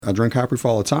I drink high proof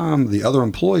all the time. The other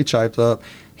employee chiped up,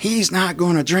 he's not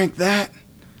going to drink that.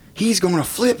 He's going to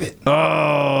flip it.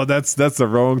 Oh, that's the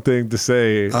wrong thing to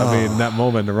say. I mean, that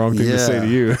moment, the wrong thing to say to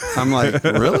you. I'm like,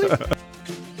 really?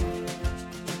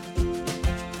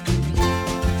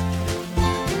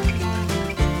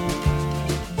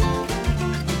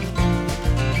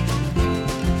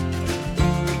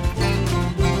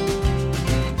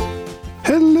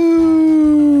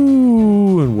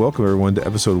 Welcome everyone to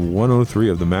episode 103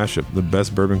 of The Mashup, the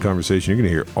best bourbon conversation you're going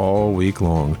to hear all week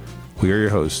long. We are your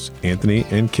hosts, Anthony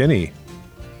and Kenny.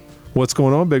 What's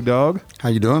going on, big dog? How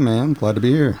you doing, man? Glad to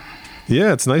be here.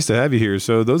 Yeah, it's nice to have you here.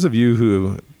 So those of you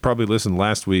who probably listened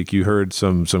last week, you heard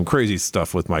some crazy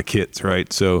stuff with my kids,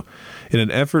 right? So in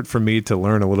an effort for me to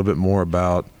learn a little bit more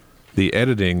about the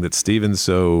editing that Steven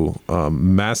so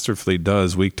masterfully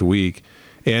does week to week,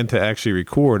 and to actually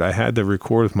record, I had to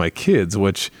record with my kids,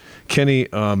 which, Kenny,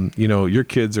 your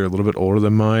kids are a little bit older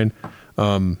than mine.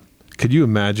 Could you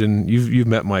imagine, you've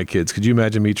met my kids, could you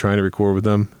imagine me trying to record with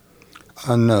them?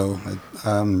 No,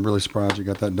 I'm really surprised you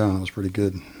got that done. That was pretty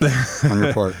good on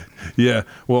your part. Yeah.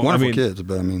 Well, wonderful kids,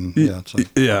 but it's like,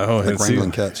 like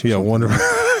wrangling cats. Yeah, wonderful.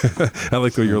 I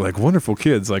like the way you're like, wonderful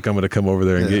kids, like I'm going to come over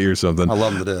there and get you or something. I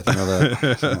love them to death, you know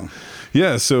that. So.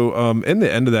 Yeah, so in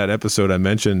the end of that episode, I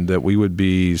mentioned that we would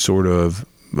be sort of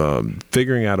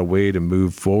figuring out a way to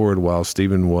move forward while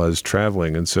Steven was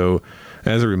traveling. And so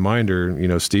as a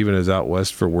reminder, Steven is out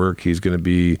west for work. He's going to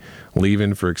be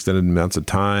leaving for extended amounts of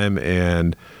time.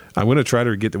 And I'm going to try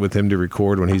to get with him to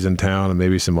record when he's in town and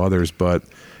maybe some others. But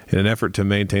in an effort to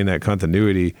maintain that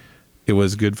continuity, it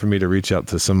was good for me to reach out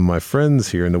to some of my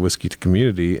friends here in the whiskey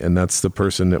community, and that's the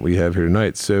person that we have here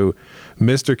tonight. So,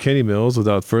 Mr. Kenny Mills,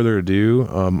 without further ado,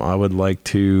 I would like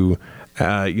to,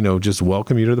 just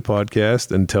welcome you to the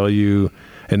podcast and tell you,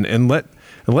 and let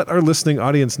our listening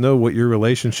audience know what your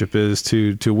relationship is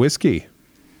to whiskey.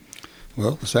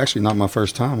 Well, it's actually not my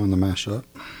first time on the mashup.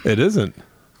 It isn't. I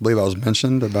believe I was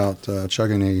mentioned about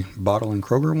chugging a bottle in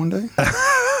Kroger one day.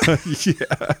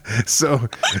 Yeah. So,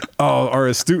 our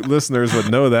astute listeners would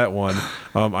know that one.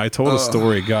 I told a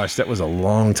story. Gosh, that was a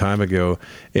long time ago.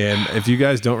 And if you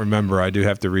guys don't remember, I do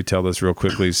have to retell this real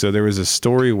quickly. So there was a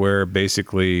story where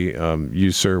basically you,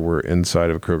 sir, were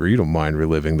inside of a Kroger. You don't mind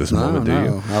reliving this moment, do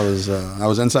you? I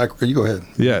was inside. You go ahead.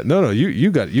 Yeah. No. You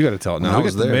got to tell it now. I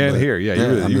was there. The man here.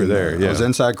 Yeah. You were there. Yeah. I was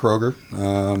inside Kroger.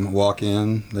 Walk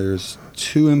in. There's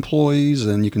two employees,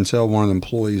 and you can tell one of the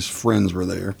employees' friends were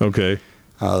there. Okay.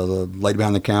 The lady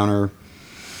behind the counter,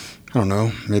 I don't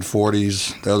know,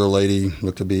 mid-40s. The other lady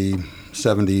looked to be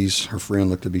 70s. Her friend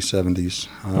looked to be 70s.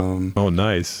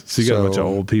 Nice. So you got a bunch of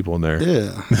old people in there.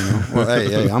 Yeah. Well,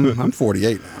 hey, I'm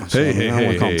 48 now. So I don't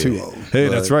want to call them too old. Hey,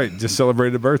 that's right. Just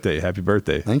celebrated a birthday. Happy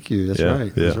birthday. Thank you. That's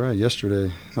right. Yeah. That's right.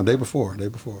 Yesterday. No, day before.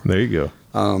 There you go.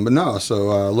 But no, so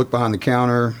I look behind the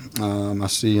counter. I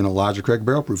see an Elijah Craig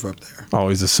barrel proof up there.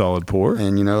 Always a solid pour.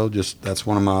 And, that's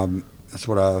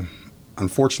what I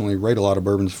unfortunately rate a lot of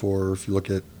bourbons for. If you look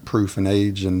at proof and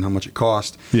age and how much it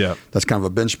cost, that's kind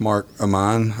of a benchmark of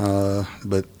mine.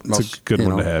 But it's a good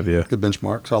one to have, yeah. Good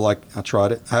benchmark. So I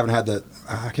tried it. I haven't had that.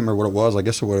 I can't remember what it was. I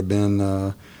guess it would have been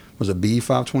was it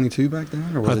B522 back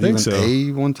then, or was it even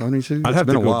A122? It's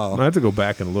been a while. I have to go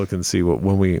back and look and see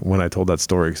when I told that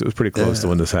story, because it was pretty close to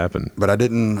when this happened. But I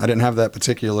didn't have that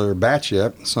particular batch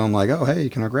yet, so I'm like, oh hey,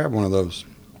 can I grab one of those?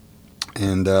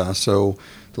 And so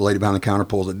the lady behind the counter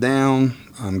pulls it down.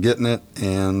 I'm getting it.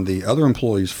 And the other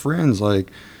employee's friend's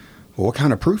like, well, what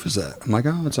kind of proof is that? I'm like,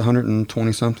 oh, it's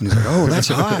 120 something. He's like, oh, that's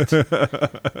hot.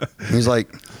 And he's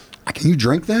like, can you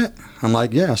drink that? I'm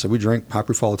like, yeah. So we drink high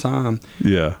proof all the time.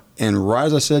 Yeah. And right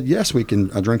as I said, yes, we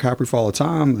can. I drink high proof all the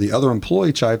time. The other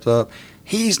employee chiped up,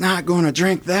 he's not going to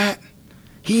drink that.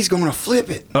 He's going to flip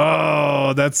it.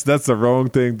 Oh, that's the wrong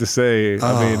thing to say.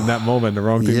 I mean, that moment, the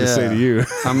wrong thing to say to you.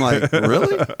 I'm like,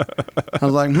 really? I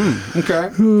was like, okay.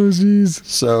 Oh, jeez.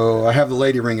 So I have the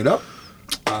lady ring it up.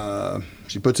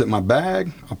 She puts it in my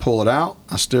bag. I pull it out.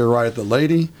 I stare right at the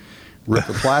lady, rip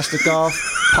the plastic off,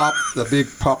 pop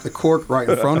the cork right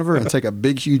in front of her, and take a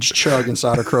big, huge chug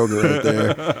inside her Kroger right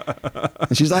there.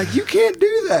 And she's like, you can't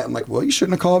do that. I'm like, well, you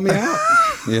shouldn't have called me out.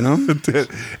 And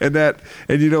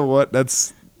you know what?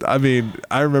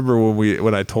 I remember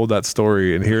when I told that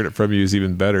story, and hearing it from you is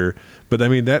even better. But I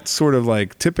mean, that's sort of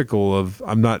like typical of,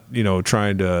 I'm not,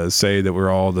 trying to say that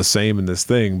we're all the same in this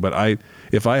thing, but I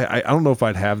don't know if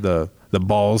I'd have the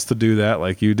balls to do that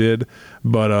like you did.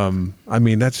 But I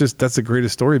mean, that's the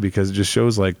greatest story, because it just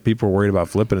shows like people are worried about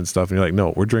flipping and stuff, and you're like,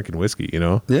 no, we're drinking whiskey,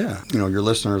 Yeah. Your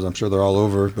listeners, I'm sure they're all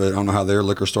over, but I don't know how their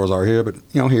liquor stores are here, but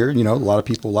here, a lot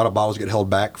of bottles get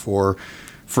held back for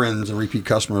friends and repeat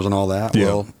customers and all that.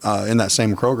 Yeah. Well, in that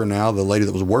same Kroger now, the lady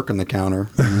that was working the counter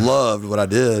loved what I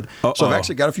did. So I've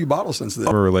actually got a few bottles since then.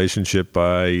 A relationship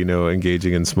by,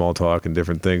 engaging in small talk and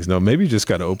different things. No, maybe you just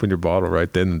got to open your bottle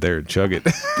right then and there and chug it.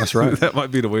 That's right. That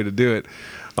might be the way to do it.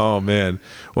 Oh, man.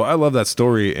 Well, I love that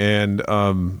story. And,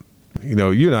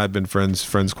 you and I have been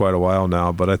friends quite a while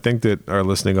now, but I think that our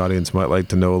listening audience might like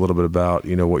to know a little bit about,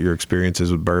 what your experience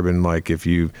is with bourbon. Like if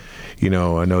I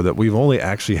know that we've only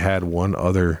actually had one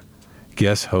other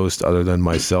guest host other than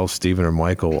myself, Stephen, or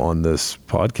Michael on this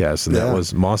podcast, and that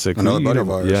was Mosik. Another buddy of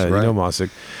ours. Yeah, right? Mosik.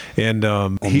 And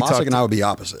Mosik and I would be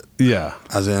opposite. Yeah.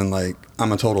 As in, like,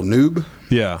 I'm a total noob.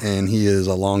 Yeah. And he is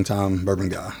a longtime bourbon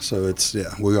guy. So it's,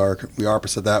 we are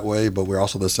opposite that way, but we're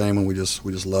also the same, and we just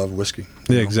love whiskey.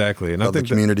 Yeah, exactly. And love I think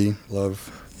the community,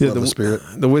 love the spirit.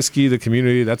 The whiskey, the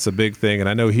community, that's a big thing. And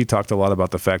I know he talked a lot about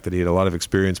the fact that he had a lot of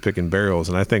experience picking barrels.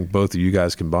 And I think both of you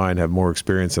guys combined have more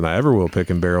experience than I ever will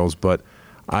picking barrels. But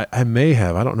I may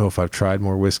have. I don't know if I've tried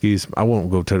more whiskeys. I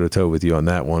won't go toe-to-toe with you on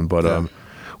that one. But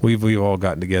we've all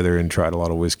gotten together and tried a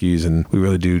lot of whiskeys. And we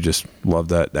really do just love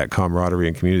that camaraderie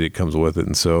and community that comes with it.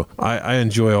 And so I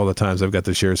enjoy all the times I've got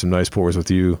to share some nice pours with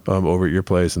you over at your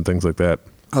place and things like that.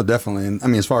 Oh, definitely. And I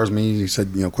mean, as far as me, you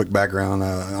said, quick background,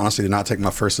 I honestly did not take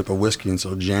my first sip of whiskey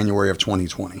until January of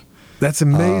 2020. That's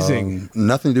amazing.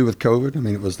 Nothing to do with COVID. I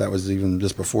mean, that was even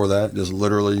just before that, just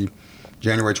literally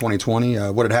January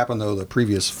 2020. What had happened, though, the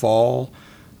previous fall,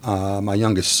 my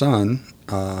youngest son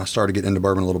started getting into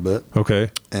bourbon a little bit.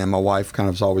 Okay. And my wife kind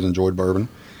of has always enjoyed bourbon.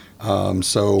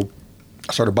 So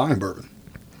I started buying bourbon.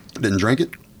 Didn't drink it.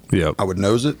 Yeah. I would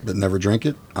nose it, but never drink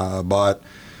it. Bought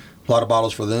a lot of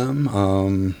bottles for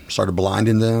them. Started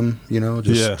blinding them,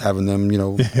 having them,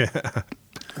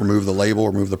 remove the label,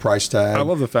 remove the price tag. I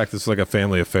love the fact it's like a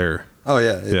family affair. Oh,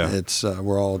 yeah. It's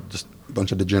we're all just a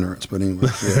bunch of degenerates. But anyway,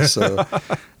 so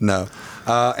no.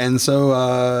 And so,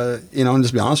 and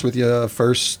just be honest with you,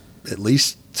 first at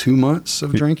least 2 months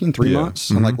of drinking, 3 months.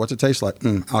 I'm like, what's it taste like?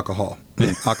 Alcohol.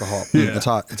 Alcohol. It's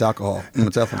hot. It's alcohol.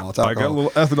 It's ethanol. It's alcohol. I got a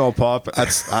little ethanol pop.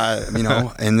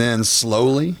 And then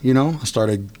slowly, I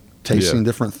started tasting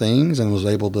different things and was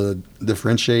able to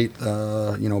differentiate,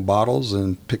 bottles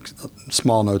and pick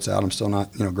small notes out. I'm still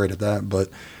not, great at that, but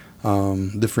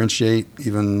differentiate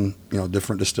even,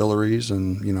 different distilleries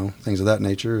and, things of that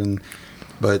nature.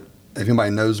 But if anybody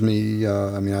knows me,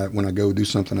 when I go do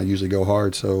something, I usually go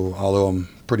hard. So although I'm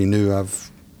pretty new,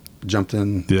 I've jumped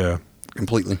in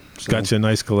completely. So, got you a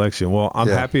nice collection. Well, I'm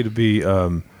happy to be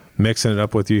mixing it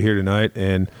up with you here tonight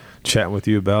and chatting with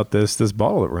you about this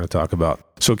bottle that we're going to talk about.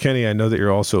 So Kenny, I know that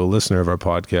you're also a listener of our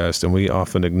podcast, and we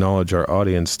often acknowledge our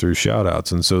audience through shout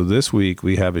outs. And so this week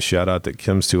we have a shout out that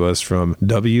comes to us from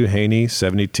W. Haney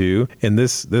 72. And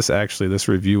this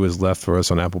review was left for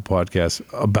us on Apple Podcasts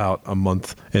about a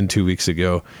month and 2 weeks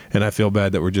ago. And I feel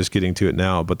bad that we're just getting to it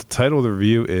now. But the title of the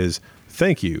review is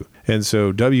Thank You. And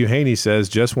so W. Haney says,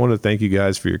 just want to thank you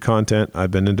guys for your content. I've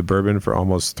been into bourbon for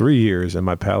almost 3 years and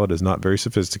my palate is not very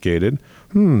sophisticated.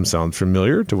 Sounds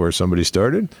familiar to where somebody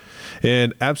started.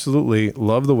 And absolutely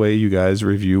love the way you guys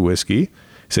review whiskey. He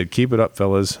said, keep it up,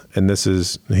 fellas. And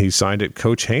he signed it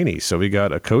Coach Haney. So we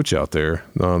got a coach out there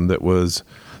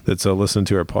that's listening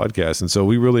to our podcast. And so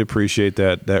we really appreciate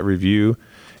that review.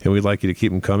 And we'd like you to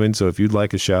keep them coming. So if you'd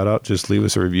like a shout out, just leave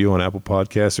us a review on Apple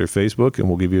Podcasts or Facebook, and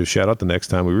we'll give you a shout out the next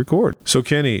time we record. So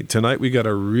Kenny, tonight we got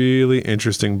a really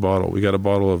interesting bottle. We got a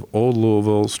bottle of Old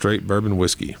Louisville straight bourbon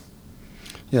whiskey.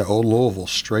 Yeah, Old Louisville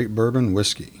straight bourbon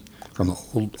whiskey from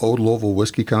the Old Louisville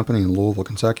Whiskey Company in Louisville,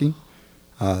 Kentucky.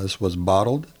 This was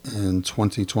bottled in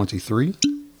 2023.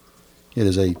 It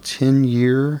is a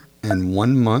 10-year and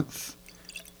 1 month.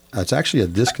 It's actually a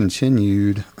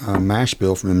discontinued mash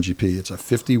bill from MGP. It's a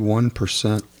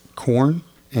 51% corn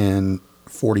and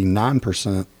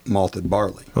 49% malted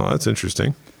barley. Oh, that's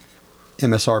interesting.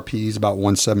 MSRP is about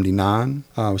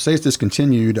 $179. Say it's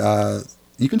discontinued.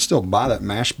 You can still buy that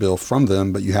mash bill from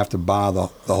them, but you have to buy the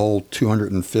whole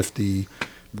 250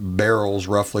 barrels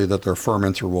roughly that their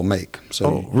fermenter will make.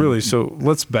 So, really? So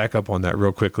let's back up on that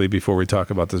real quickly before we talk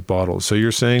about this bottle. So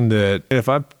you're saying that if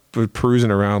I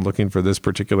cruising around looking for this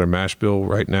particular mash bill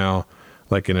right now,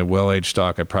 like in a well-aged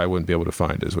stock, I probably wouldn't be able to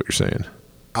find it, is what you're saying.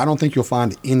 I don't think you'll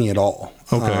find any at all.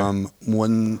 Okay.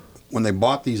 When they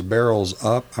bought these barrels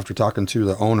up, after talking to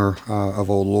the owner of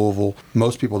Old Louisville,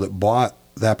 most people that bought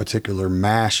that particular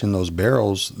mash in those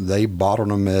barrels, they bottled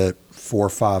them at 4,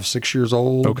 5, 6 years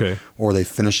old. Okay. Or they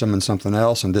finished them in something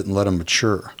else and didn't let them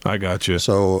mature. I got you.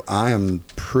 So I am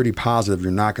pretty positive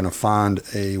you're not going to find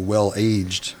a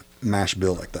well-aged mash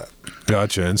bill like that.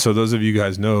 Gotcha. And so those of you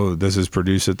guys know this is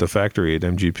produced at the factory at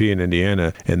MGP in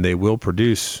Indiana, and they will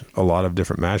produce a lot of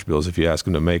different mash bills if you ask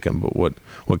them to make them. But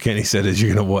what Kenny said is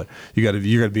you got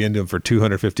to be into them for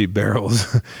 250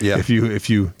 barrels if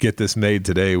you get this made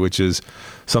today, which is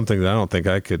something that I don't think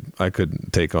I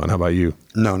could take on. How about you?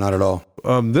 No, not at all.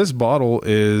 This bottle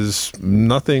is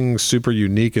nothing super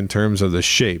unique in terms of the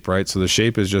shape, right? So the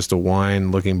shape is just a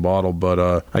wine-looking bottle,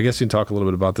 but I guess you can talk a little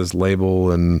bit about this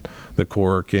label and the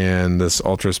cork and this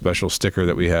ultra special sticker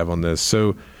that we have on this.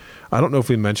 So I don't know if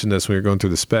we mentioned this when we were going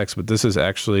through the specs, but this is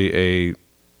actually a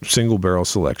single barrel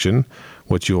selection,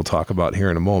 which you will talk about here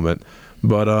in a moment.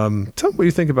 But tell me what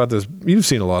you think about this. You've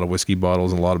seen a lot of whiskey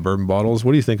bottles and a lot of bourbon bottles.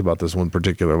 What do you think about this one in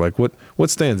particular? Like, what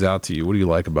stands out to you? What do you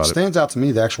like about it? Stands out to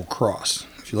me the actual cross.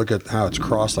 If you look at how it's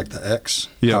crossed, like the X,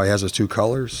 how he has those two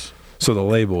colors. So the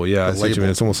label, I see what you mean.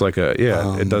 It's almost like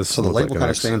it does. So the label kind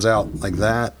of stands out like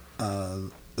that.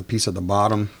 The piece at the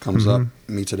bottom comes up,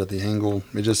 meets it at the angle.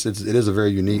 It is a very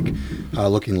unique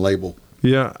looking label.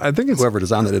 Yeah, I think whoever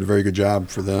designed it did a very good job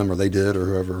for them, or they did, or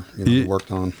whoever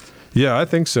worked on. Yeah, I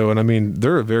think so. And I mean,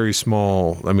 they're a very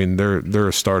small, they're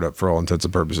a startup for all intents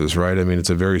and purposes, right? I mean, it's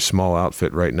a very small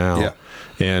outfit right now. Yeah.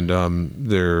 And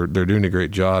they're doing a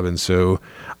great job. And so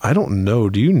I don't know,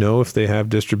 do you know if they have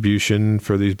distribution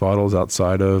for these bottles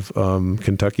outside of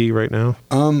Kentucky right now?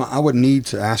 I would need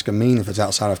to ask Amin if it's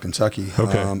outside of Kentucky.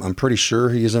 Okay. I'm pretty sure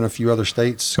he is in a few other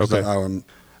states. Okay.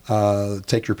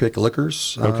 Take Your Pick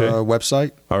Liquors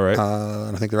website. All right.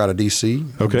 And I think they're out of D.C.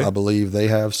 Okay. I believe they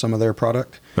have some of their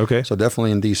product. Okay. So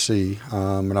definitely in D.C.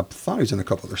 And I thought he was in a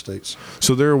couple other states.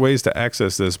 So there are ways to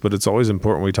access this, but it's always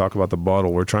important when we talk about the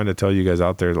bottle. We're trying to tell you guys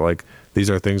out there that, like, these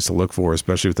are things to look for,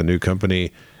 especially with a new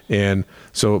company. And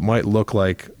so it might look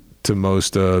like to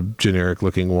most generic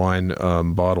looking wine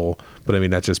bottle, but I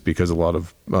mean, that's just because a lot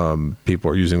of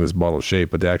people are using this bottle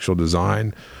shape, but the actual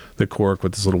design, the cork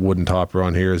with this little wooden topper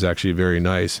on here is actually very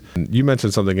nice. And you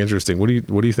mentioned something interesting. What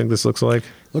do you think this looks like?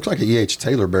 Looks like a E.H.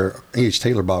 Taylor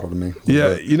bottle to me.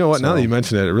 Yeah, you know what? Now that you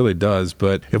mention it, it really does.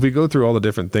 But if we go through all the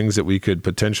different things that we could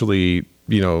potentially,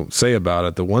 say about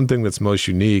it, the one thing that's most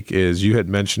unique is you had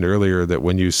mentioned earlier that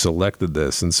when you selected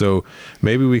this, and so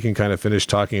maybe we can kind of finish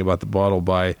talking about the bottle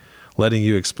by letting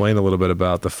you explain a little bit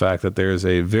about the fact that there's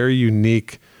a very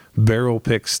unique barrel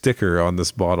pick sticker on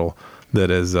this bottle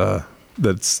that is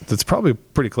that's probably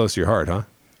pretty close to your heart, huh?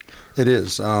 It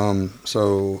is.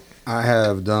 So I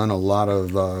have done a lot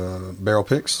of barrel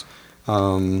picks.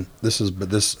 Been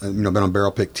on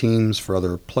barrel pick teams for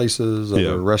other places,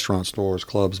 other restaurant stores,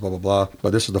 clubs, blah, blah, blah.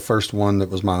 But this is the first one that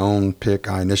was my own pick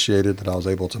I initiated, that I was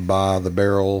able to buy the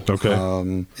barrel. Okay.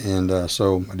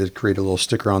 So I did create a little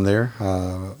sticker on there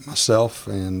myself,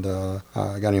 and a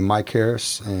guy named Mike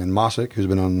Harris and Mosick, who's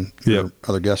been on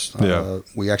other guests.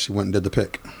 We actually went and did the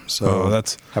pick. So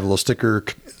have a little sticker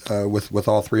with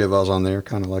all three of us on there,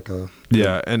 kind of like a...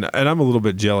 Yeah, and I'm a little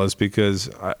bit jealous because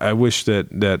I wish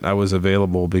that I was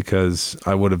available, because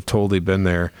I would have totally been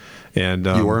there. And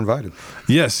you were invited.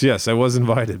 Yes, I was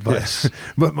invited, but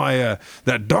my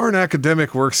that darn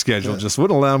academic work schedule just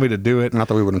wouldn't allow me to do it. Not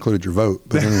that we would have included your vote,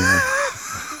 but anyway.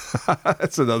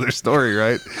 That's another story,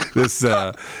 right? This,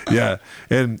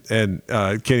 and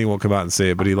Kenny won't come out and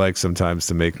say it, but he likes sometimes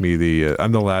to make me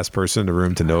I'm the last person in the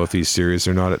room to know if he's serious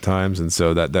or not at times, and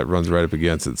so that runs right up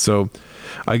against it. So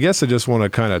I guess I just want to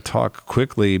kind of talk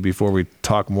quickly before we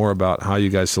talk more about how you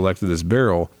guys selected this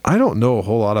barrel. I don't know a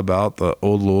whole lot about the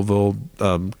Old Louisville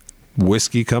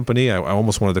whiskey company. I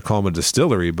almost wanted to call them a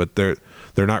distillery, but they're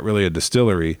not really a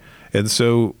distillery. And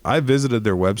so I visited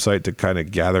their website to kind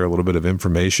of gather a little bit of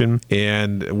information.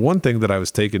 And one thing that I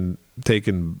was taken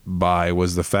by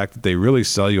was the fact that they really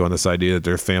sell you on this idea that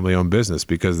they're a family-owned business,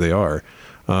 because they are.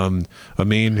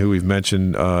 Amin, who we've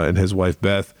mentioned, and his wife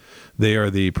Beth, they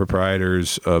are the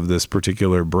proprietors of this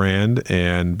particular brand,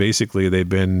 and basically they've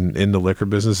been in the liquor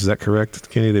business. Is that correct,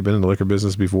 Kenny? They've been in the liquor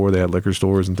business before. They had liquor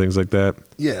stores and things like that.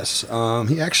 Yes.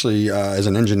 He actually is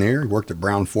an engineer. He worked at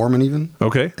Brown Forman even.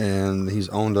 Okay. And he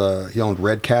owned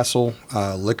Red Castle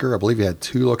Liquor. I believe he had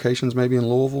 2 locations maybe in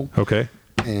Louisville. Okay.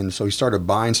 And so he started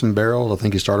buying some barrels. I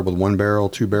think he started with 1 barrel,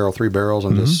 2 barrel, 3 barrels,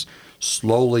 and just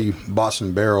slowly bought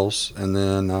some barrels. And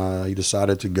then he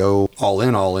decided to go all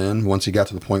in once he got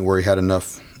to the point where he had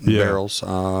enough barrels.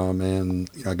 And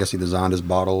I guess he designed his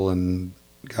bottle and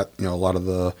got a lot of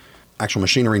the actual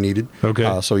machinery needed.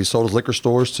 Okay. So he sold his liquor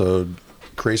stores to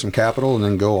create some capital and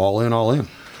then go all in.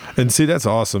 And see, that's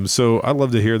awesome. So I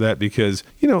love to hear that, because,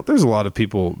 there's a lot of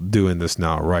people doing this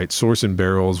now, right? Sourcing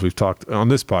barrels. We've talked on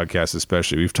this podcast,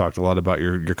 especially, we've talked a lot about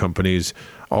your companies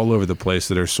all over the place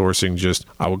that are sourcing just,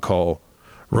 I would call,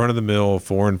 run-of-the-mill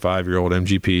 4 and 5-year-old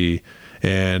MGP.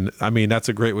 And I mean, that's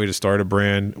a great way to start a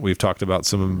brand. We've talked about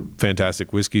some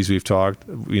fantastic whiskeys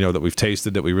that we've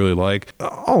tasted that we really like.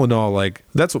 All in all, like,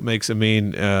 that's what makes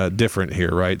Amin different here,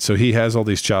 right? So he has all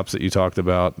these chops that you talked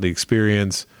about, the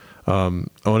experience,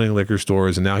 owning liquor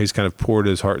stores, and now he's kind of poured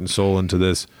his heart and soul into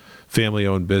this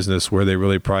family-owned business where they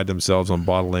really pride themselves on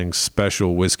bottling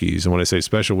special whiskeys. And when I say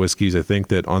special whiskeys, I think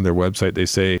that on their website they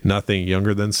say nothing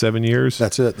younger than 7 years.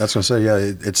 That's it. That's what I say. Yeah,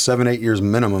 it's 7-8 years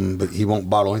minimum, but he won't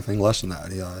bottle anything less than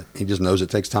that. He just knows it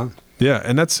takes time. Yeah,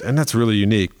 and that's really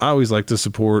unique. I always like to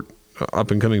support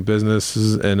up-and-coming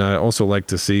businesses, and I also like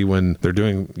to see when they're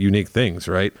doing unique things,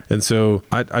 right? And so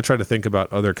I try to think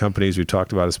about other companies we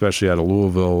talked about, especially out of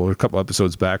Louisville, a couple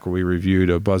episodes back where we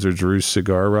reviewed a Buzzard's Roost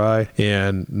cigar rye,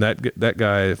 and that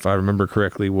guy, if I remember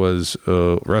correctly, was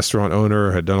a restaurant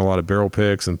owner, had done a lot of barrel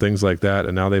picks and things like that,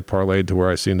 and now they parlayed to where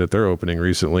I seen that they're opening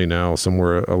recently now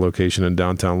somewhere, a location in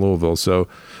downtown Louisville. So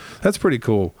that's pretty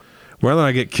cool. Why don't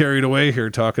I get carried away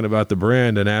here talking about the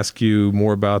brand and ask you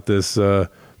more about this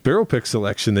barrel pick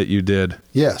selection that you did?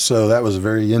 Yeah, so that was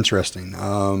very interesting.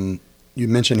 You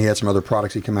mentioned he had some other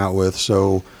products he came out with.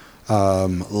 So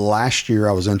last year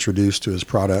I was introduced to his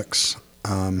products.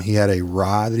 He had a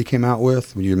rye that he came out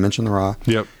with. You mentioned the rye.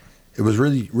 Yep. It was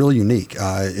really, really unique.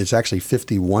 It's actually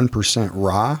 51%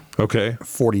 rye. Okay.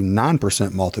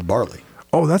 49% malted barley.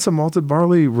 Oh, that's a malted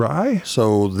barley rye?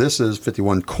 So this is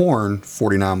 51 corn,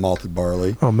 49 malted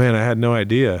barley. Oh, man, I had no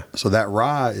idea. So that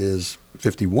rye is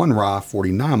 51 rye,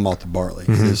 49 malted barley.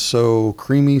 Mm-hmm. It is so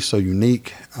creamy, so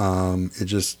unique.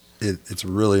 It's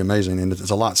really amazing. And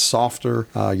it's a lot softer.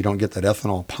 You don't get that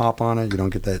ethanol pop on it. You don't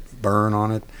get that burn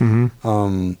on it.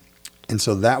 Mm-hmm. And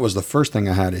so that was the first thing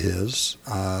I had of his.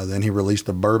 Then he released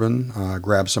a bourbon,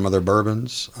 grabbed some other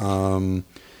bourbons. And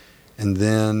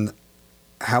then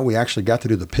how we actually got to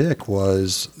do the pick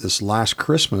was this last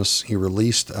Christmas, he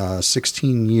released a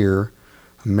 16-year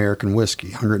American whiskey,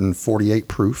 148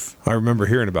 proof. I remember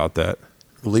hearing about that.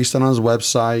 Released it on his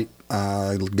website.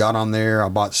 Got on there. I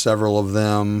bought several of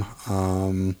them.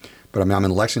 But I mean, I'm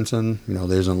in Lexington.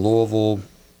 There's in Louisville.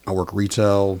 I work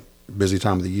retail, busy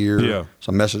time of the year. Yeah.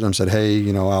 So I messaged him, said,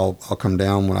 hey, I'll come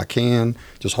down when I can.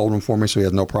 Just hold them for me. So he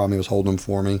has no problem. He was holding them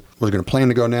for me. Was going to plan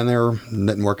to go down there.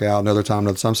 Didn't work out. Another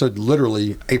time. So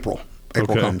literally April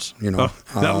okay. comes, that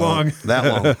long. That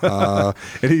long.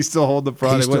 And he's still holding the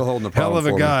product. He's still holding the product. Hell of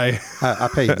a guy. I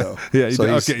paid though. Yeah, you so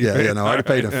did. Okay, you paid. I already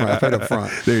paid up front. I paid up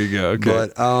front. There you go. Okay.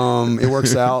 But it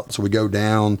works out. So we go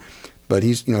down. But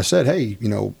he's, said, hey,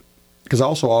 because I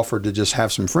also offered to just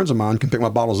have some friends of mine come pick my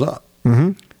bottles up.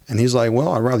 Mm-hmm. And he's like,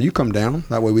 well, I'd rather you come down.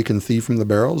 That way we can thieve from the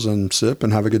barrels and sip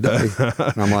and have a good day.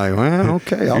 And I'm like, well,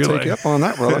 okay, I'll take you up on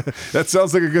that, brother. That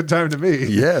sounds like a good time to me.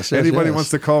 Yes. Anybody wants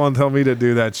to call and tell me to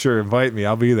do that, sure, invite me.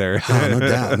 I'll be there.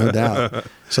 Oh, no doubt.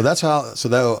 So that's how. So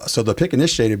the pick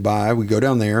initiated by, we go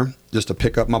down there just to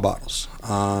pick up my bottles.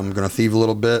 I'm going to thieve a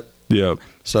little bit. Yep.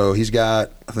 So he's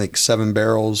got, I think, 7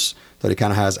 barrels that he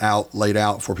kind of has laid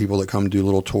out for people that come do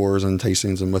little tours and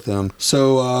tastings and with them.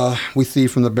 So we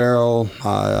thieve from the barrel.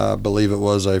 I believe it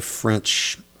was a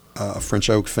French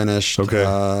oak finished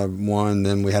one.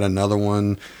 Then we had another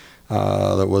one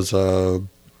that was a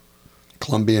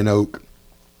Colombian oak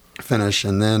finish.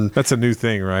 And then that's a new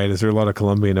thing, right? Is there a lot of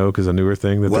Colombian oak is a newer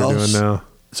thing that they're doing now?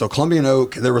 So Colombian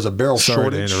oak, there was a barrel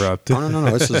shortage. Sorry to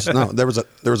interrupt. No. There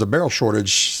was a barrel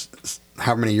shortage.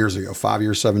 How many years ago? 5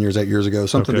 years, 7 years, 8 years ago.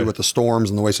 Something to do with the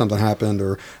storms and the way something happened,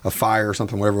 or a fire or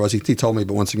something, whatever it was. He told me,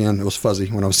 but once again, it was fuzzy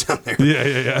when I was down there.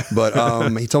 Yeah. But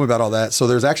he told me about all that. So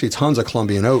there's actually tons of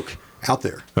Colombian oak out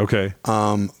there. Okay.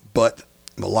 But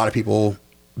a lot of people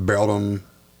barreled them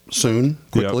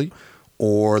quickly,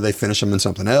 or they finish them in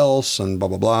something else, and blah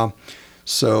blah blah.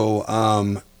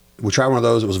 So we tried one of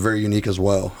those. It was very unique as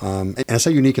well. And I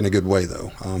say unique in a good way though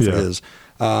for his.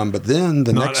 But then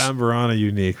the next, not Amberana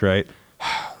unique, right?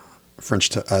 French,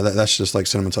 that's just like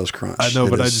Cinnamon Toast Crunch. I know,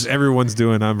 everyone's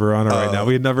doing Amberana right now.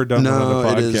 We had never done one on the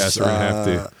podcast. We're going to have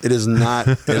to. It is not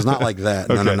like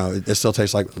that. Okay. No. It still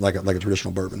tastes like a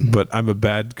traditional bourbon. But I'm a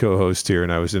bad co-host here,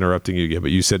 and I was interrupting you again. But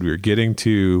you said we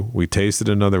tasted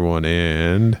another one,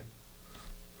 and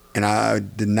I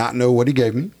did not know what he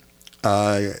gave me.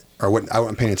 I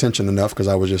wasn't paying attention enough because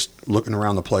I was just looking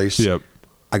around the place. Yep.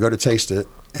 I go to taste it,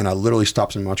 and I literally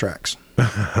stopped in my tracks.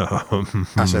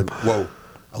 I said, whoa.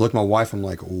 I looked at my wife, I'm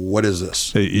like, what is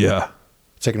this? Yeah.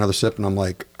 Take another sip, and I'm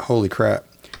like, holy crap.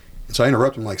 And so I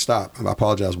interrupt him, like, stop. I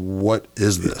apologize. What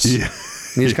is this? Yeah.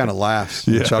 And he just kind of laughs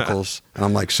and chuckles. And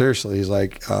I'm like, seriously? He's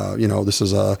like, this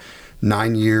is a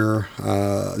 9-year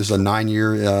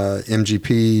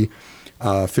MGP,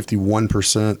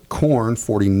 51% corn,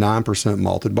 49%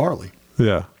 malted barley.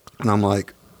 Yeah. And I'm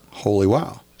like, holy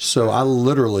wow. So I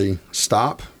literally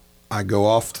stop. I go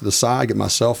off to the side, get my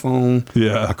cell phone.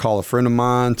 Yeah. I call a friend of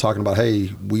mine talking about,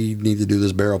 hey, we need to do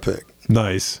this barrel pick.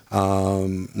 Nice. We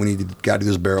got to do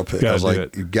this barrel pick. I was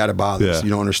like, you got to buy this. Yeah. You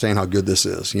don't understand how good this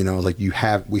is. You know, like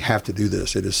we have to do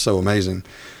this. It is so amazing.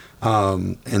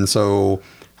 And so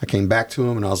I came back to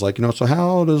him and I was like, so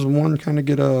how does one kind of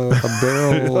get a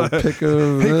barrel pick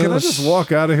of Hey, this? can I just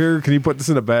walk out of here? Can you put this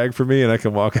in a bag for me and I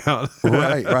can walk out?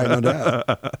 Right, no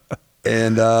doubt.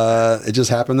 And it just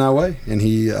happened that way. And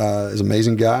he is an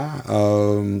amazing guy.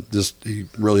 He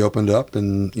really opened up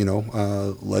and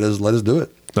let us do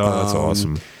it. Oh, that's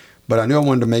awesome. But I knew I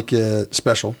wanted to make it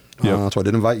special, Yep. so I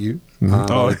did invite you.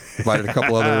 Mm-hmm. I invited a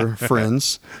couple other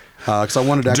friends because I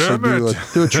wanted to actually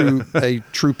do a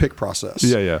true pick process.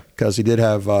 Yeah. Because he did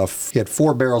have he had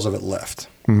 4 barrels of it left.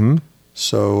 Mm-hmm.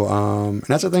 So and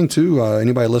that's the thing too.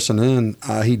 Anybody listening in,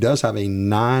 he does have a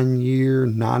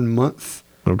 9-month.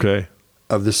 Okay.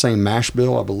 Of the same mash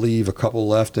bill, I believe a couple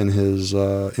left in his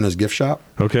gift shop.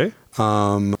 Okay.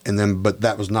 But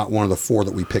that was not one of the 4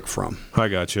 that we picked from. I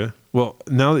gotcha. Well,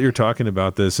 now that you're talking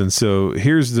about this, and so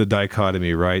here's the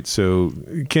dichotomy, right? So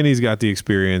Kenny's got the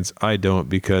experience. I don't,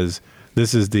 because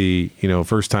this is the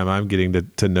first time I'm getting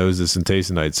to nose this and taste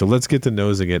tonight. So let's get to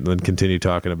nosing it and then continue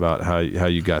talking about how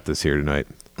you got this here tonight.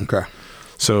 Okay.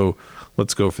 So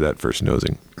let's go for that first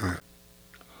nosing. All right.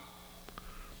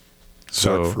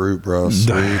 So, dark fruit, bro.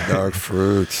 Sweet dark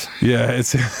fruit. Yeah,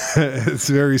 it's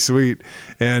very sweet.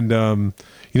 And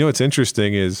what's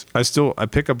interesting is I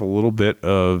pick up a little bit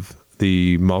of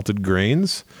the malted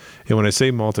grains. And when I say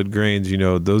malted grains,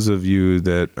 those of you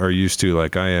that are used to,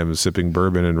 like I am, sipping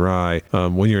bourbon and rye,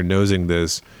 when you're nosing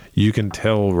this, you can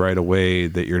tell right away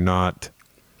that you're not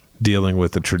dealing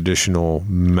with the traditional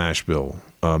mash bill,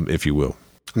 if you will.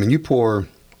 I mean, you pour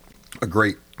a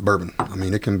great bourbon. I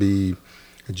mean, it can be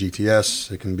a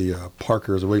GTS, it can be a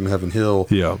Parker's, a William Heaven Hill.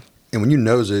 Yeah. And when you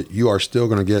nose it, you are still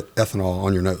going to get ethanol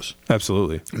on your nose.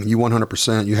 Absolutely. I mean, you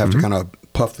 100%, you have to kind of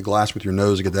puff the glass with your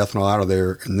nose to get the ethanol out of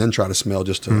there and then try to smell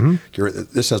just to get rid.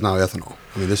 This has no ethanol.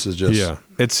 I mean, this is just. Yeah.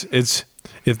 It's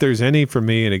if there's any for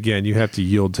me, and again, you have to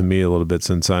yield to me a little bit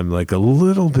since I'm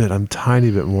I'm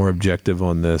tiny bit more objective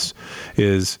on this,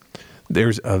 is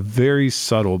there's a very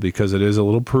subtle, because it is a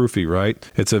little proofy,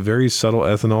 right? It's a very subtle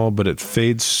ethanol, but it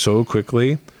fades so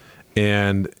quickly.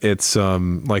 And it's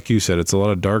like you said, it's a lot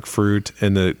of dark fruit,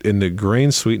 and the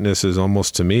grain sweetness is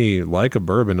almost, to me, like a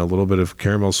bourbon, a little bit of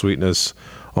caramel sweetness,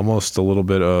 almost a little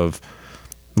bit of,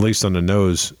 at least on the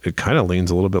nose, it kind of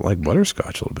leans a little bit like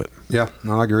butterscotch a little bit. Yeah,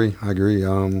 no, I agree.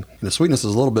 And the sweetness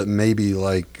is a little bit maybe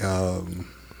like the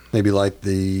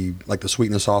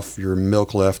sweetness off your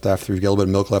milk left after you get a little bit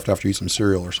of milk left after you eat some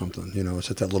cereal or something. It's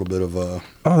at that little bit of a.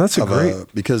 Oh, that's a great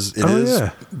because it is.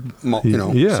 Yeah.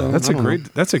 Yeah, so that's a great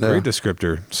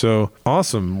descriptor. So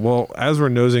awesome. Well, as we're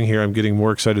nosing here, I'm getting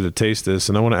more excited to taste this,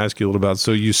 and I want to ask you a little about.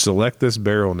 So you select this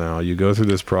barrel now. You go through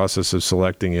this process of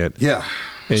selecting it. Yeah.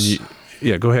 And you.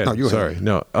 Yeah, go ahead. No, Sorry.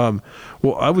 No.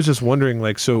 Well, I was just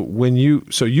wondering, so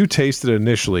you tasted it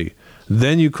initially.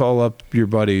 Then you call up your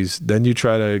buddies. Then you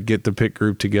try to get the pick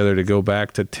group together to go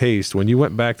back to taste. When you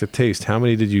went back to taste, how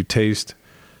many did you taste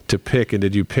to pick? And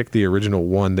did you pick the original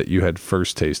one that you had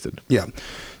first tasted? Yeah.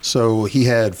 So he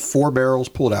had 4 barrels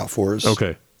pulled out for us.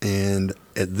 Okay. And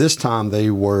at this time, they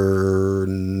were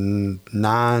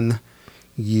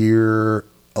 9-year,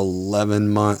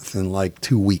 11-month, and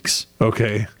 2 weeks.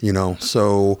 Okay.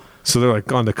 So they're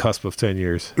on the cusp of 10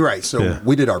 years. Right. So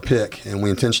we did our pick, and we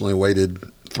intentionally waited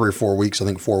 3 or 4 weeks, I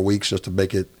think 4 weeks, just to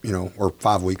make it, or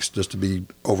 5 weeks, just to be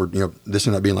over, this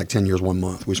ended up being 10 years, 1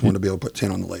 month. We just wanted to be able to put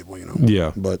 10 on the label,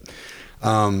 Yeah. But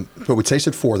we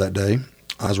tasted 4 that day.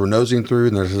 As we're nosing through,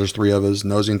 and there's 3 of us,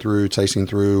 nosing through, tasting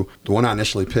through. The one I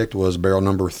initially picked was barrel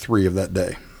number 3 of that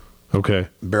day. Okay.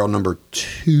 Barrel number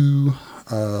 2,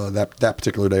 that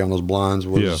particular day on those blinds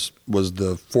was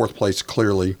the 4th place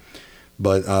clearly.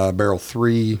 But barrel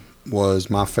 3 was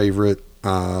my favorite.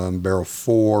 Barrel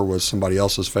 4 was somebody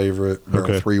else's favorite.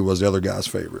 Barrel 3 was the other guy's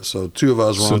favorite. So 2 of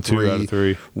us were on 3. 2 out of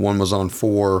 3. 1 was on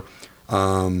 4.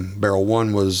 Barrel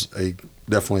 1 was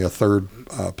definitely a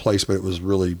 3rd place, but it was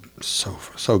really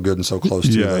so good and so close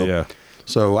to. Yeah.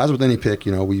 So as with any pick,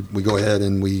 we go ahead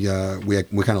and we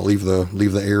kind of leave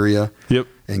the area. Yep.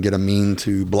 And get a mean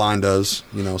to blind us.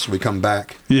 So we come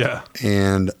back. Yeah.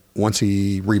 And once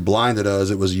he reblinded us,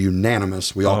 it was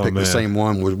unanimous. We all picked the same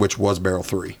one, which was barrel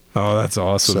 3. Oh, that's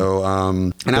awesome. So,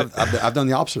 and I've done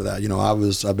the opposite of that.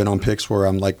 I've been on picks where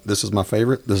I'm like, this is my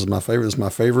favorite, this is my favorite, this is my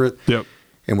favorite. Yep.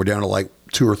 And we're down to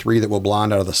 2 or 3 that will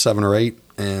blind out of the 7 or 8,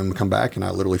 and we come back and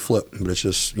I literally flip. But it's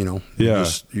just, you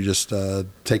just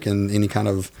taking any kind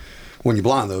of When you're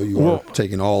blind, though, you are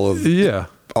taking all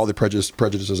the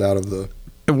prejudices out of the.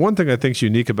 And one thing I think is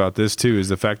unique about this too is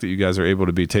the fact that you guys are able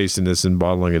to be tasting this and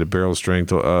bottling it at barrel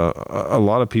strength. A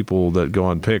lot of people that go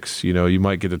on picks, you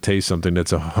might get to taste something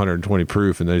that's 120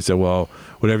 proof, and they say, well,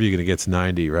 whatever you're going to get's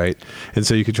 90, right? And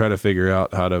so you can try to figure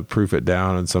out how to proof it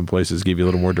down. And some places give you a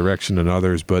little more direction than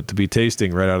others, but to be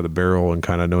tasting right out of the barrel and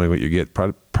kind of knowing what you get,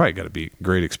 probably got to be a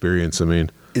great experience. I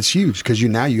mean, it's huge because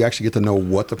you actually get to know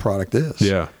what the product is.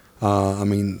 Yeah. I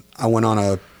mean, I went on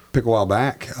a pick a while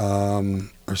back.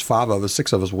 There's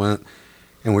 6 of us went,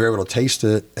 and we were able to taste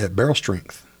it at barrel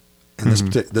strength. And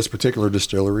this particular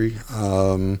distillery,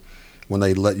 when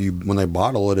they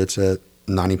bottle it, it's at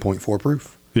 90.4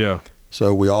 proof. Yeah.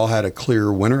 So we all had a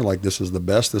clear winner, like this is the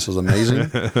best, this is amazing,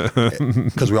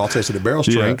 because we all tasted at barrel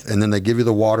strength. Yeah. And then they give you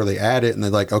the water, they add it, and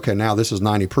they're like, okay, now this is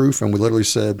 90 proof. And we literally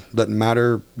said, doesn't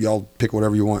matter, y'all pick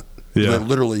whatever you want. Yeah.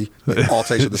 They all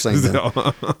tasted the same thing.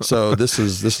 So this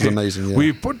is amazing. Yeah.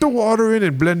 We put the water in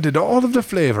and blended all of the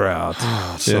flavor out.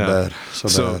 Oh, so bad.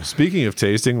 So bad. Speaking of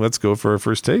tasting, let's go for our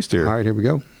first taste here. All right, here we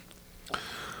go.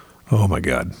 Oh my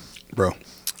God, bro!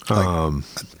 I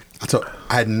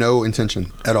had no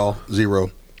intention at all,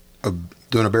 zero, of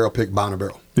doing a barrel pick, buying a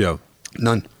barrel. Yeah,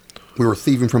 none. We were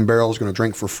thieving from barrels, going to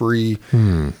drink for free,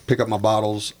 pick up my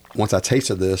bottles. Once I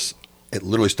tasted this, it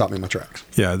literally stopped me in my tracks.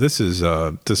 Yeah, this is,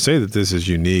 to say that this is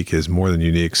unique is more than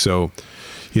unique. So,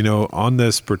 on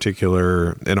this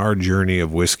particular, in our journey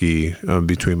of whiskey,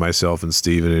 between myself and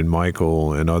Steven and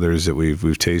Michael and others that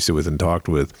we've tasted with and talked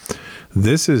with,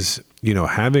 this is,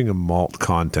 having a malt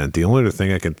content. The only other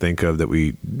thing I can think of that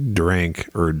we drank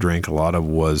a lot of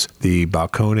was the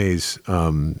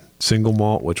Balcones single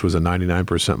malt, which was a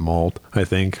 99% malt, I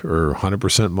think, or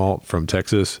 100% malt from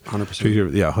Texas.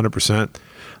 100%. Yeah, 100%.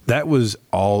 That was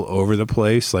all over the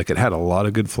place. Like, it had a lot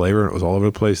of good flavor and it was all over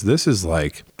the place. This is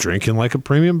like drinking like a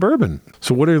premium bourbon.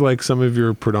 So what are like some of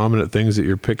your predominant things that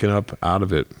you're picking up out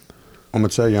of it? I'm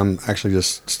going to tell you, I'm actually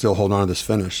just still holding on to this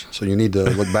finish. So you need to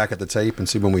look back at the tape and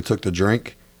see when we took the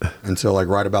drink until like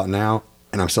right about now,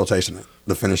 and I'm still tasting it.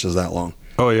 The finish is that long.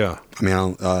 Oh yeah. I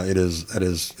mean, it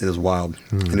is wild,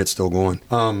 and it's still going.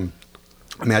 I mean,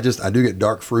 I do get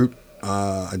dark fruit.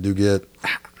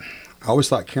 I always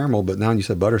thought caramel, but now you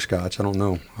said butterscotch. I don't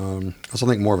know. I also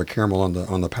think more of a caramel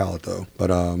on the palate though. But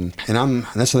and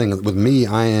that's the thing with me.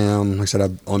 I am, like I said,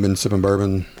 I've only been sipping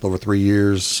bourbon over 3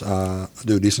 years. I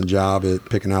do a decent job at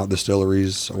picking out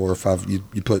distilleries, or if you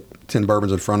put 10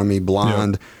 bourbons in front of me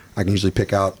blind, I can usually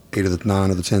pick out 8 of the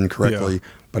 9 of the 10 correctly. Yeah.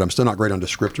 But I'm still not great on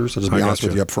descriptors. So just be honest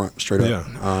with you up front, straight up.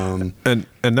 Yeah.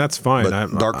 And that's fine.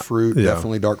 But dark fruit,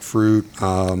 definitely dark fruit.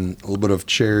 A little bit of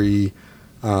cherry.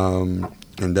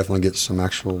 And definitely get some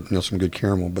actual, some good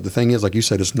caramel. But the thing is, like you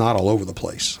said, it's not all over the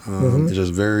place. It's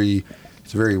just very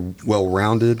well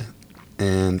rounded,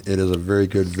 and it is a very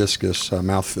good viscous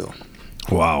mouthfeel.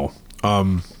 Wow,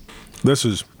 this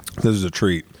is a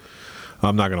treat.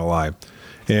 I'm not gonna lie,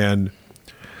 and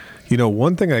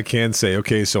one thing I can say.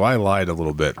 Okay, so I lied a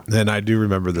little bit, and I do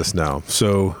remember this now.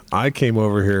 So I came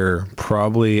over here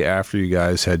probably after you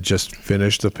guys had just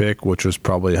finished the pick, which was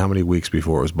probably how many weeks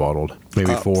before it was bottled?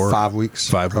 Maybe 4? 5 weeks.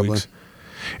 5 weeks.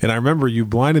 And I remember you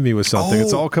blinded me with something.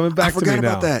 It's all coming back to me now. I forgot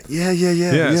about that.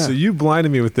 Yeah. So you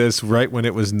blinded me with this right when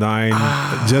it was 9,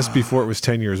 just before it was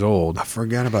 10 years old. I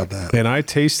forgot about that. And I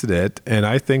tasted it, and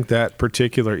I think that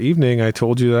particular evening I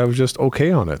told you that I was just okay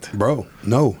on it. Bro,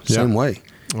 no, same way.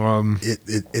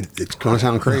 It's going to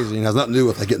sound crazy, and it has nothing to do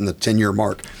with like getting the 10-year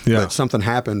mark. Yeah. But something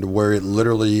happened where it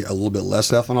literally a little bit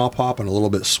less ethanol pop and a little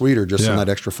bit sweeter just in that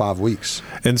extra 5 weeks.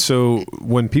 And so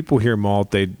when people hear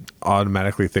malt, they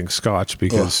automatically think Scotch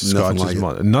because Scotch is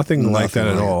malt. Nothing like that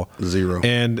at all. Zero.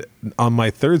 And on my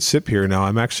third sip here now,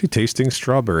 I'm actually tasting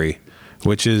strawberry,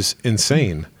 which is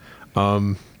insane.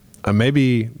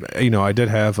 Maybe, I did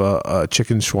have a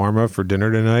chicken shawarma for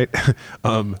dinner tonight,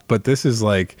 but this is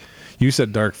like... You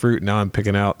said dark fruit. Now I'm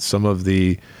picking out some of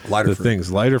the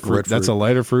things. Lighter fruit. That's a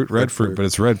lighter fruit. Red fruit, but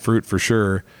it's red fruit for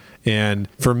sure. And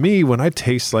for me, when I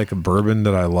taste like a bourbon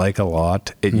that I like a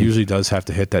lot, it usually does have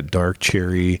to hit that dark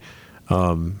cherry.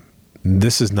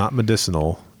 This is not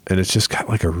medicinal, and it's just got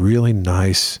like a really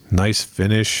nice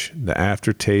finish. The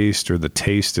aftertaste or the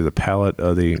taste or the palate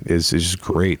of is just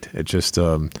great. It just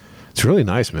it's really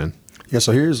nice, man. Yeah.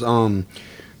 So here's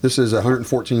this is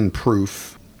 114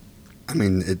 proof. I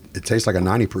mean, it tastes like a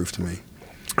 90 proof to me.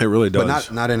 It really does.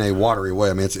 But not in a watery way.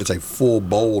 I mean, it's a full,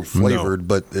 bold flavored,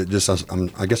 but it just,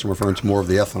 I guess I'm referring to more of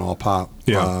the ethanol pop,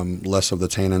 less of the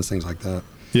tannins, things like that.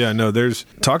 Yeah, no, there's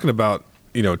talking about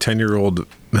 10-year-old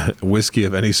whiskey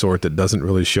of any sort that doesn't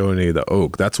really show any of the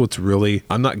oak. That's what's really,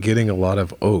 I'm not getting a lot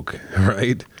of oak,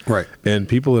 right? Right. And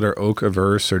people that are oak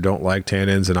averse or don't like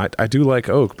tannins, and I do like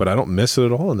oak, but I don't miss it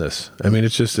at all in this. I mean,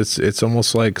 it's just, it's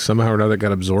almost like somehow or another it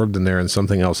got absorbed in there and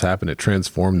something else happened. It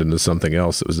transformed into something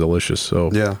else that was delicious. So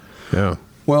yeah.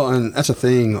 Well, and that's a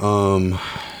thing.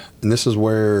 And this is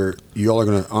where you all are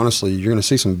going to, honestly, you're going to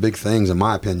see some big things, in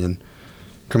my opinion,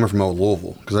 coming from old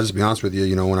Louisville. Because I just be honest with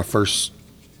you, when I first,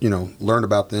 learned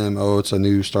about them, it's a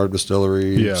new startup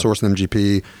distillery, sourcing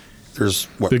MGP. There's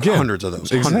hundreds of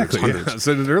those. Exactly. Hundreds. Yeah. I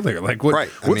said it earlier. Like,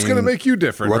 what's going to make you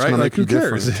different? What's right? going to make you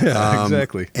cares? different? Yeah,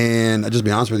 exactly. And I just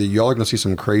be honest with you, y'all are going to see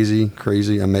some crazy,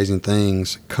 crazy, amazing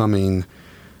things coming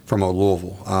from old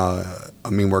Louisville.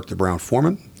 Worked at Brown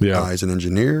Foreman. Yeah. He's an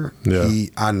engineer. Yeah.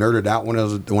 I nerded out when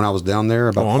I was down there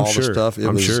about all the stuff. It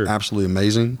was absolutely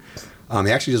amazing.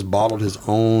 He actually just bottled his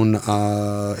own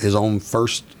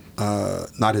first,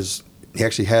 he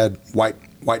actually had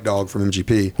White Dog from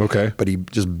MGP. Okay. But he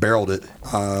just barreled it,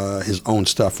 his own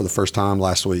stuff for the first time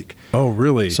last week. Oh,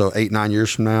 really? So 8-9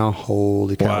 years from now,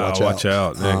 holy cow, wow, watch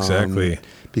out. Exactly.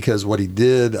 Because what he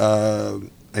did,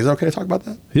 is it okay to talk about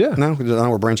that? Yeah. No? I know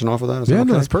we're branching off of that. No,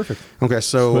 okay? that's perfect. Okay,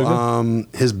 so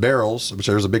his barrels, which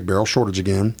there's a big barrel shortage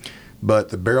again, but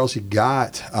the barrels he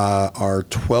got are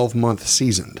 12-month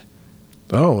seasoned.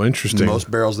 Oh, interesting. Most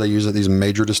barrels they use at these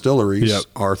major distilleries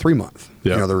are 3-month.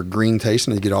 Yep. They're green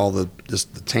tasting. You get all the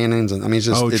tannins, and I mean, it's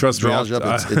just trust me, draws you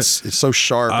up. It's so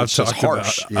sharp. It's just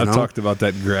harsh. I've talked about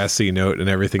that grassy note and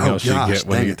everything else you get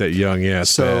when you get that young. Yeah.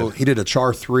 So he did a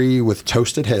Char 3 with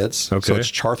toasted heads. Okay. So it's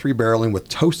Char 3 barreling with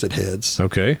toasted heads.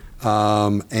 Okay.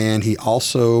 And he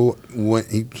also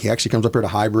he actually comes up here to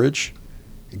Highbridge.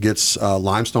 Gets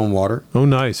limestone water. Oh,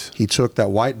 nice. He took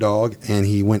that White Dog and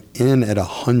he went in at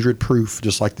 100 proof,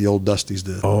 just like the old Dusties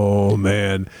did. Oh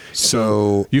man!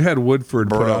 So you had Woodford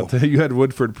put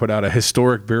out a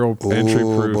historic barrel entry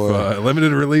proof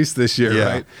limited release this year,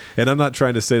 right? And I'm not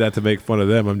trying to say that to make fun of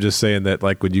them. I'm just saying that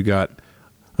like when you got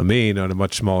on a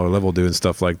much smaller level doing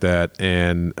stuff like that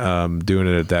and doing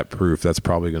it at that proof, that's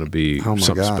probably going to be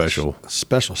something special.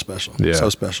 Special. Yeah. So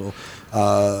special.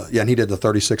 And he did the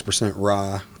 36%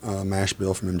 rye mash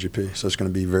bill from MGP. So it's going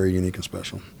to be very unique and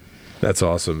special. That's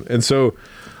awesome. And so,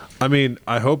 I mean,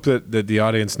 I hope that the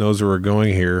audience knows where we're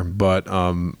going here, but,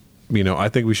 I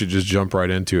think we should just jump right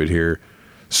into it here.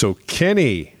 So,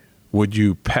 Kenny, would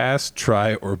you pass,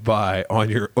 try, or buy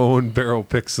on your own barrel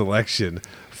pick selection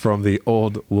from the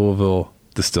old Louisville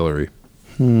distillery?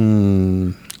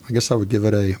 I guess I would give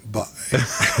it a buy.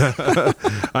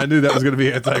 I knew that was going to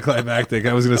be anticlimactic.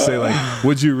 I was going to say, like,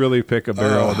 would you really pick a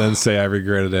barrel and then say I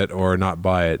regretted it or not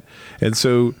buy it? And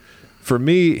so for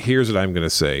me, here's what I'm going to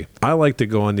say. I like to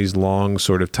go on these long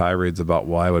sort of tirades about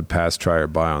why I would pass, try, or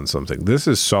buy on something. This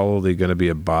is solidly going to be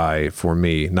a buy for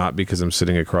me, not because I'm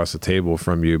sitting across the table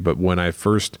from you, but when I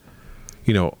first...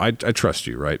 I trust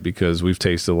you, right? Because we've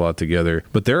tasted a lot together.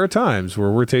 But there are times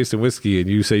where we're tasting whiskey and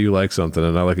you say you like something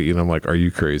and I look at you and I'm like, are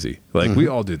you crazy? Like, we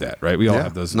all do that, right? We all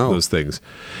have those things.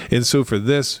 And so for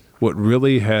this, what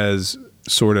really has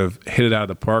sort of hit it out of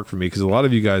the park for me, because a lot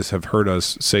of you guys have heard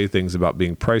us say things about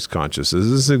being price conscious. This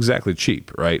isn't exactly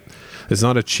cheap, right? It's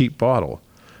not a cheap bottle.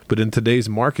 But in today's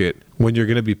market, when you're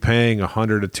going to be paying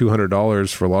 $100 to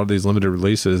 $200 for a lot of these limited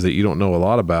releases that you don't know a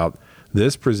lot about,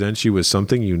 this presents you with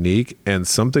something unique and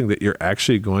something that you're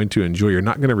actually going to enjoy. You're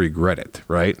not going to regret it,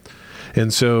 right?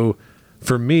 And so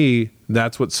for me,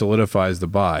 that's what solidifies the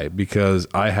buy, because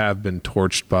I have been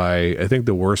torched by, I think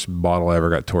the worst bottle I ever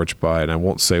got torched by, and I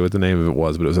won't say what the name of it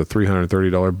was, but it was a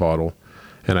 $330 bottle.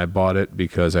 And I bought it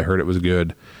because I heard it was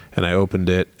good. And I opened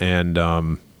it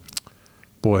and,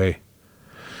 boy,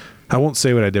 I won't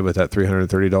say what I did with that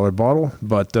 $330 bottle,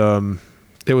 but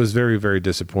it was very, very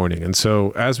disappointing. And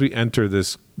so as we enter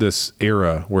this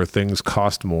era where things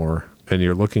cost more and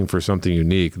you're looking for something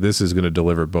unique, this is going to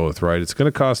deliver both, right? It's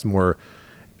going to cost more,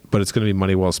 but it's going to be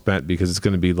money well spent, because it's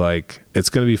going to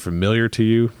be familiar to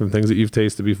you from things that you've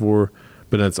tasted before,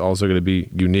 but it's also going to be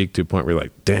unique to a point where you're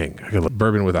like, dang, I got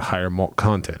bourbon with a higher malt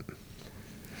content.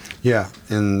 Yeah,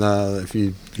 and if any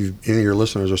of your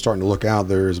listeners are starting to look out,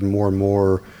 there's more and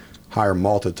more higher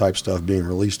malted type stuff being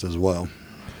released as well.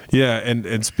 Yeah,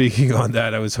 and speaking on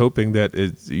that, I was hoping that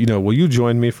will you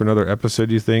join me for another episode,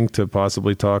 you think, to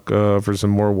possibly talk for some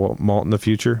more malt in the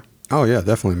future? Oh yeah,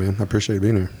 definitely, man. I appreciate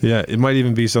being here. Yeah, it might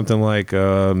even be something like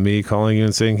me calling you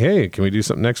and saying, "Hey, can we do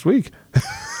something next week?"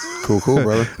 Cool,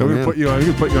 brother. I'm gonna put you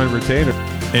on retainer.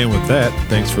 And with that,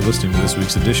 thanks for listening to this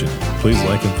week's edition. Please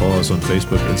like and follow us on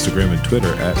Facebook, Instagram, and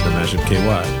Twitter at The Mashup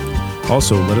KY.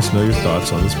 Also, let us know your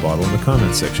thoughts on this bottle in the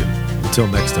comments section. Until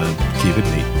next time, keep it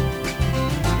neat.